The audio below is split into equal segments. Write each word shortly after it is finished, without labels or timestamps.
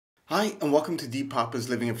Hi, and welcome to Deep Papa's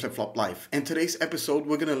Living a Flip-Flop Life. In today's episode,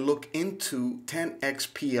 we're going to look into 10x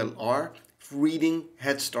PLR Reading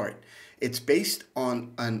Head Start. It's based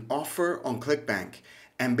on an offer on Clickbank,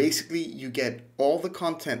 and basically you get all the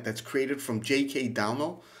content that's created from J.K.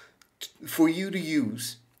 Download for you to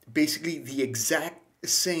use, basically the exact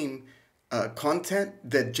same content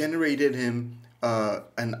that generated him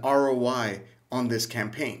an ROI on this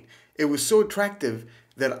campaign. It was so attractive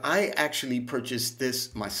that I actually purchased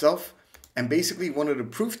this myself and basically wanted to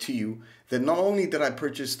prove to you that not only did I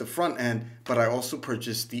purchase the front end, but I also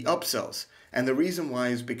purchased the upsells. And the reason why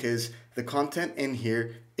is because the content in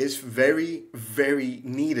here is very, very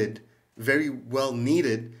needed, very well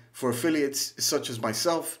needed for affiliates such as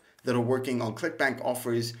myself that are working on Clickbank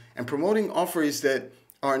offers and promoting offers that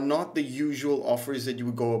are not the usual offers that you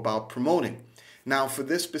would go about promoting. Now, for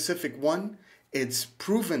this specific one, it's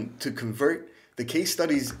proven to convert. The case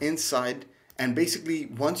studies inside, and basically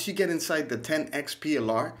once you get inside the 10x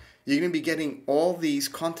PLR, you're going to be getting all these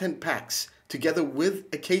content packs together with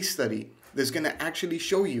a case study that's going to actually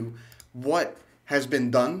show you what has been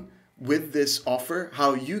done with this offer,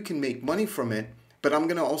 how you can make money from it, but I'm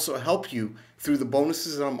going to also help you through the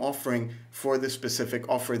bonuses that I'm offering for this specific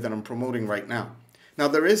offer that I'm promoting right now. Now,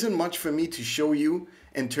 there isn't much for me to show you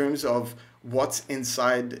in terms of what's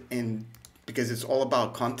inside because it's all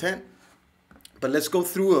about content. But let's go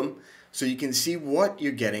through them so you can see what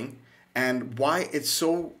you're getting and why it's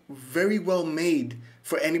so very well made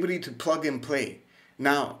for anybody to plug and play.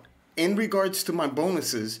 Now, in regards to my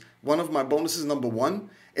bonuses, one of my bonuses, number one,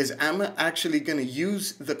 is I'm actually going to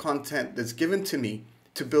use the content that's given to me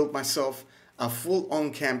to build myself a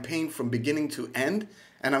full-on campaign from beginning to end.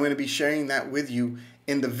 And I'm going to be sharing that with you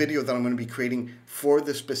in the video that I'm going to be creating for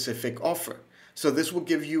the specific offer. So this will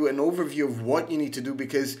give you an overview of what you need to do,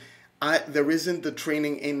 because there isn't the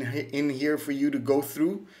training in here for you to go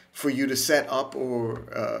through, for you to set up,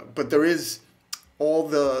 but there is all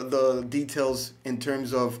the details in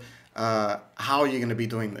terms of how you're going to be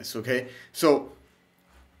doing this, okay? So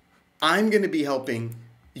I'm going to be helping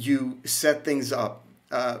you set things up.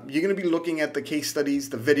 You're going to be looking at the case studies,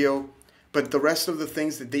 the video, but the rest of the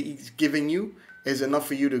things that he's giving you is enough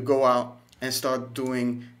for you to go out and start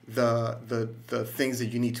doing the things that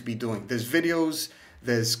you need to be doing. There's videos,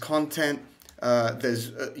 there's content,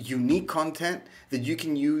 there's unique content that you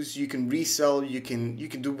can use, you can resell, you can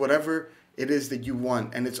do whatever it is that you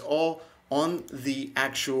want, and it's all on the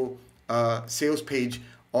actual sales page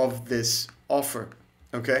of this offer.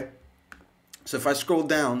 Okay, so if I scroll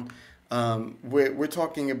down, we're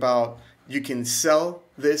talking about you can sell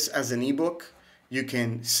this as an ebook, you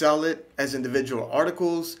can sell it as individual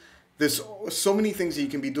articles. There's so many things that you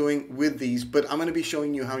can be doing with these, but I'm going to be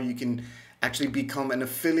showing you how you can actually become an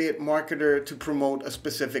affiliate marketer to promote a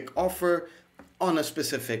specific offer on a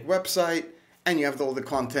specific website, and you have all the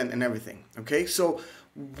content and everything. Okay, so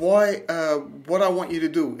what I want you to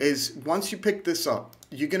do is, once you pick this up,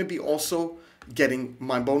 you're going to be also getting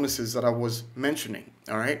my bonuses that I was mentioning.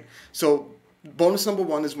 All right, so bonus number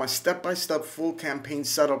one is my step-by-step full campaign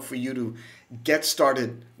setup for you to get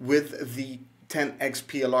started with the 10x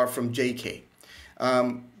PLR from JK.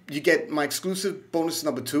 You get my exclusive bonus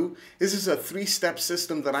number two. This is a 3-step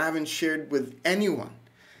system that I haven't shared with anyone,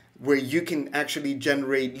 where you can actually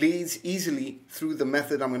generate leads easily through the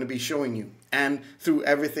method I'm going to be showing you, and through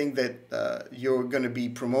everything that you're going to be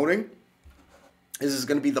promoting. This is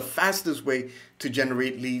going to be the fastest way to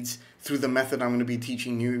generate leads through the method I'm going to be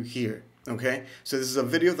teaching you here. Okay, so this is a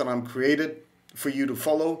video that I'm created for you to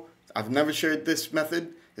follow. I've never shared this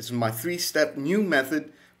method. This is my 3-step new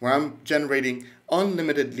method where I'm generating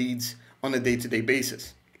unlimited leads on a day-to-day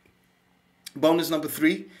basis. Bonus number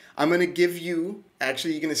 3, I'm going to give you,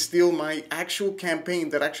 actually you're going to steal my actual campaign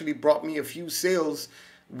that actually brought me a few sales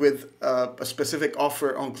with a specific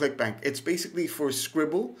offer on Clickbank. It's basically for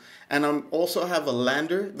Scribble, and I also have a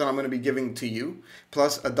lander that I'm going to be giving to you,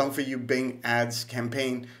 plus a Done For You Bing Ads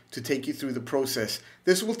campaign to take you through the process.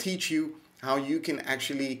 This will teach you how you can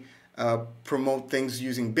actually promote things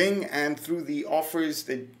using Bing, and through the offers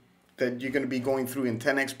that you're going to be going through in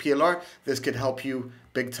 10x PLR. This could help you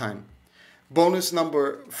big time. Bonus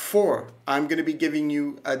number 4, I'm going to be giving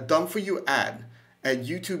you a Done For You ad, a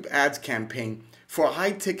YouTube ads campaign for a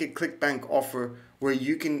high ticket Clickbank offer where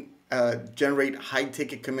you can generate high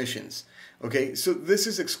ticket commissions. Okay, so this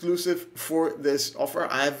is exclusive for this offer.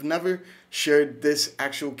 I have never shared this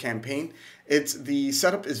actual campaign. The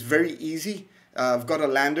setup is very easy. I've got a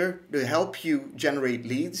lander to help you generate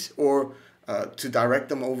leads, or to direct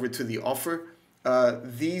them over to the offer.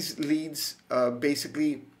 These leads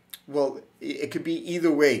basically, well, it could be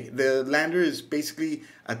either way. The lander is basically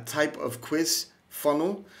a type of quiz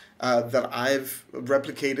funnel that I've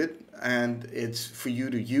replicated, and it's for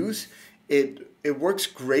you to use. It works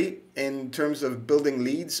great in terms of building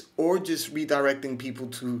leads or just redirecting people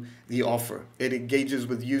to the offer. It engages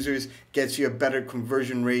with users, gets you a better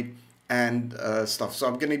conversion rate and stuff. So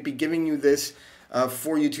I'm going to be giving you this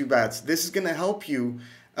for YouTube ads. This is going to help you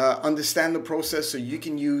understand the process so you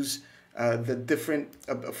can use the different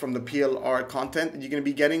from the PLR content that you're going to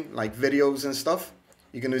be getting, like videos and stuff.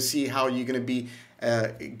 You're going to see how you're going to be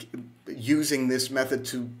using this method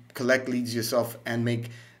to collect leads yourself and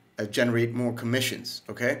generate more commissions.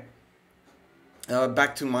 Okay.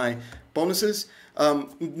 Back to my bonuses.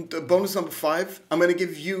 Bonus number 5. I'm going to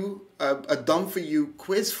give you a done for you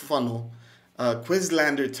quiz funnel, quiz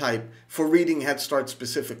lander type for reading Head Start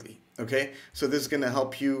specifically. Okay. So this is going to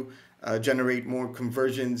help you generate more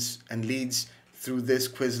conversions and leads through this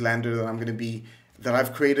quiz lander that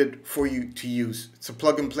I've created for you to use. It's a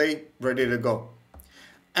plug and play, ready to go.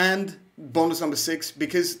 And bonus number 6,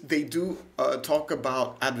 because they do talk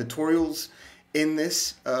about advertorials in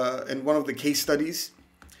this, in one of the case studies,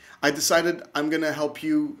 I decided I'm going to help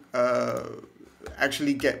you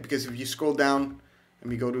actually get, because if you scroll down, let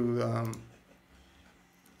me go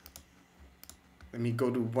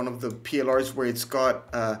to one of the PLRs where it's got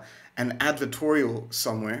an advertorial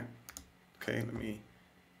somewhere. Okay,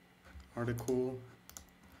 article.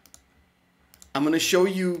 I'm going to show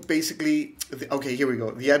you basically, okay, here we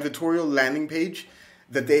go. The advertorial landing page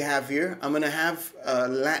that they have here. I'm going to have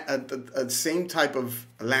a same type of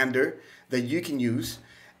lander that you can use,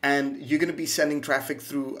 and you're going to be sending traffic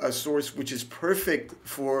through a source which is perfect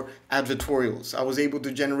for advertorials. I was able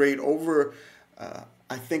to generate over,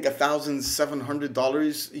 I think,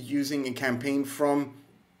 $1,700 using a campaign from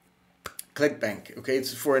Clickbank. Okay,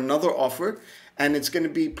 it's for another offer. And it's going to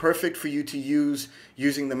be perfect for you to use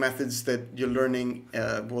using the methods that you're learning,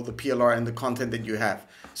 well, the PLR and the content that you have.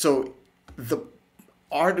 So the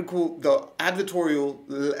advertorial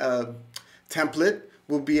template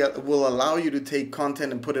will allow you to take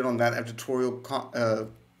content and put it on that advertorial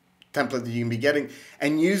template that you can be getting,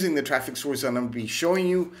 and using the traffic source. And I'm going to be showing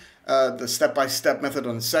you the step-by-step method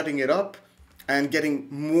on setting it up and getting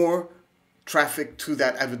more traffic to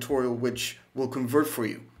that advertorial, which will convert for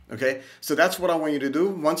you. Okay, so that's what I want you to do.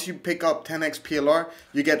 Once you pick up 10x PLR,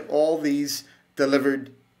 you get all these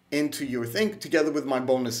delivered into your thing together with my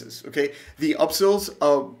bonuses. Okay, the upsells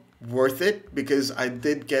are worth it because I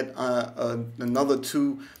did get another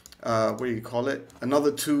 2, what do you call it?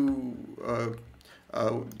 Another 2,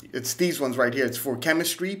 it's these ones right here. It's for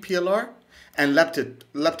chemistry PLR and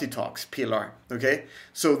Leptitox PLR. Okay,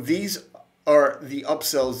 so these are the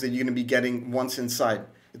upsells that you're going to be getting once inside.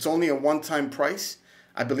 It's only a one-time price.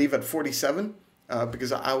 I believe at 47,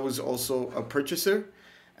 because I was also a purchaser,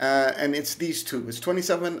 and it's these two. It's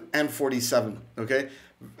 27 and 47. Okay,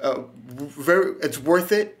 it's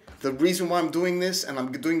worth it. The reason why I'm doing this and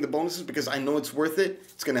I'm doing the bonuses because I know it's worth it.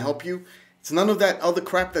 It's gonna help you. It's none of that other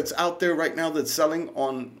crap that's out there right now that's selling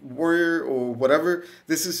on Warrior or whatever.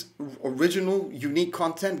 This is original, unique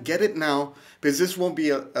content. Get it now because this won't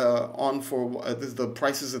be on for the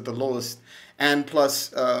prices at the lowest, and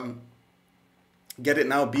plus. Get it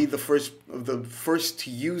now. Be the first to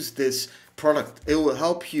use this product. It will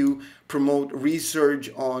help you promote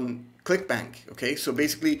Resurge on Clickbank. Okay, so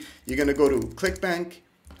basically you're gonna go to Clickbank,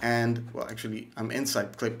 and well, actually I'm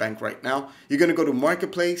inside Clickbank right now. You're gonna go to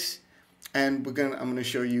Marketplace, and I'm gonna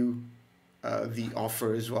show you the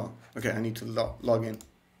offer as well. Okay, I need to log in.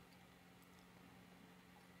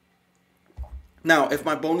 Now, if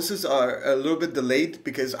my bonuses are a little bit delayed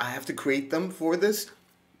because I have to create them for this,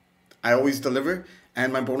 I always deliver,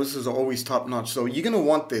 and my bonuses are always top notch. So you're gonna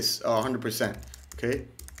want this 100%. Okay.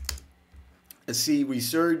 Let's see,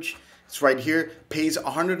 Resurge. It's right here. Pays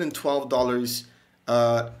 $112,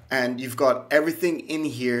 and you've got everything in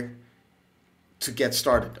here to get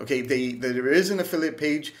started. Okay. There is an affiliate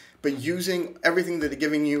page, but using everything that they're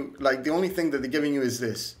giving you, like the only thing that they're giving you is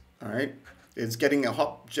this. All right. It's getting a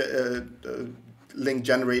hop link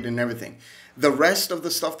generated and everything. The rest of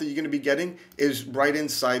the stuff that you're going to be getting is right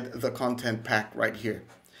inside the content pack right here.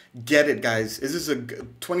 Get it, guys. This is a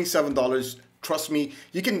 $27. Trust me,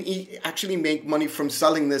 you can actually make money from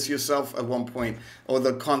selling this yourself at one point, or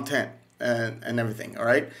the content and everything, all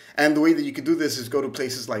right? And the way that you can do this is go to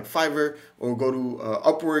places like Fiverr or go to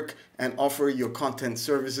Upwork and offer your content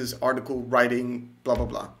services, article writing, blah, blah,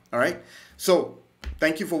 blah, all right? So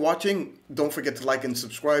thank you for watching. Don't forget to like and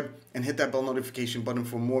subscribe and hit that bell notification button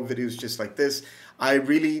for more videos just like this. I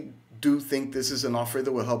really do think this is an offer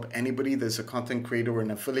that will help anybody that's a content creator or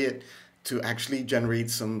an affiliate to actually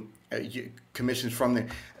generate some commissions from there.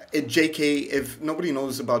 JK, if nobody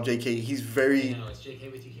knows about JK, he's very... No, it's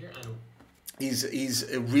JK with you here. I don't... He's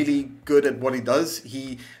really good at what he does.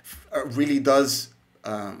 He really does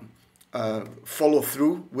follow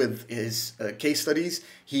through with his case studies.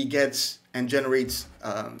 He gets and generates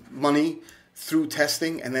money through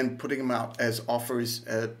testing and then putting them out as offers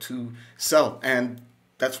to sell. And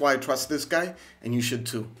that's why I trust this guy, and you should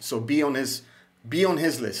too. So be on his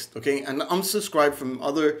list, okay? And unsubscribe from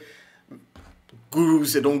other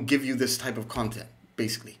gurus that don't give you this type of content,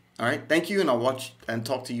 basically. All right, thank you, and I'll watch and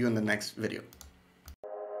talk to you in the next video.